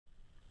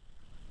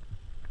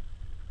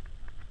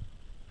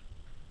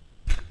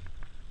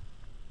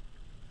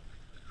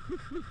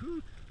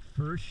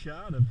First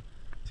shot of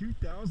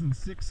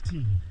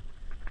 2016.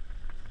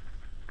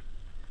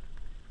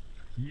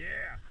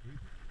 Yeah!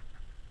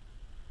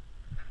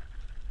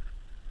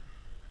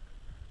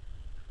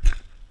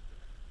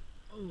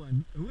 Oh,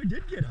 I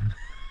did get him.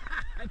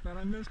 I thought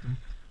I missed him.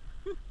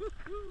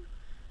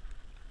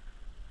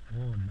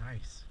 Oh,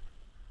 nice.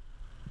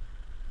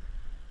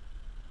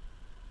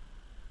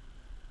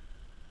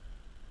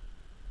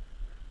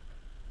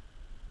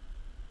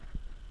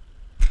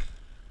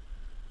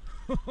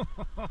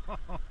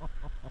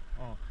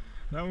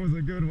 That was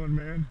a good one,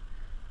 man.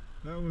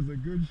 That was a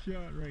good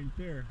shot right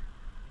there.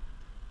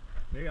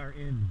 They are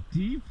in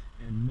deep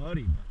and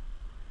muddy.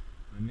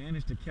 I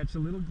managed to catch a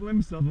little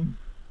glimpse of them.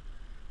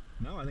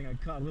 Now I think I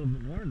caught a little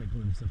bit more than a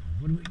glimpse of him.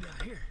 What do we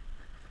got here?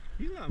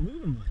 He's not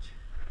moving much.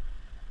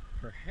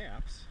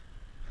 Perhaps.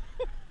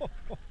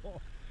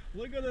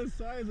 Look at the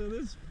size of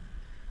this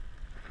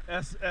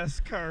SS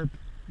carp.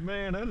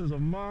 Man, that is a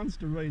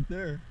monster right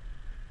there.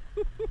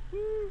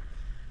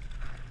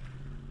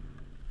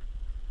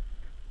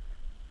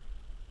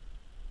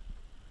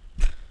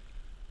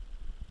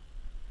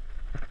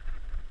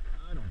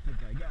 I don't think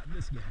I got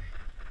this guy.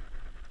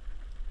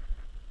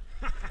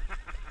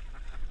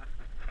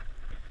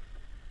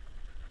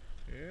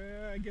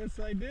 Yeah, I guess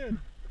I did.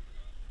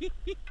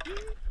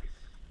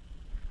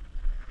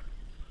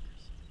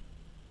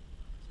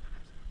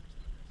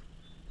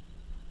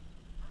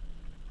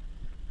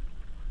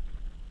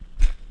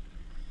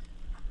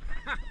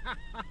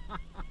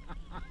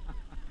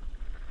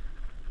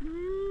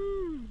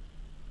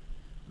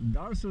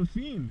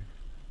 Darsophine.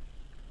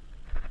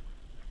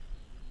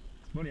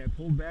 It's funny, I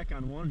pulled back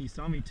on one, he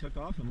saw me, took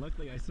off, and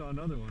luckily I saw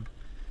another one.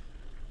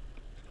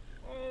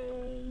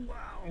 Oh,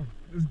 wow.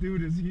 This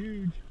dude is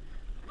huge.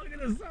 Look at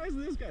the size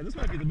of this guy. This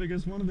might be the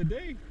biggest one of the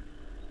day.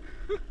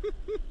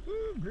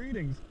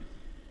 Greetings.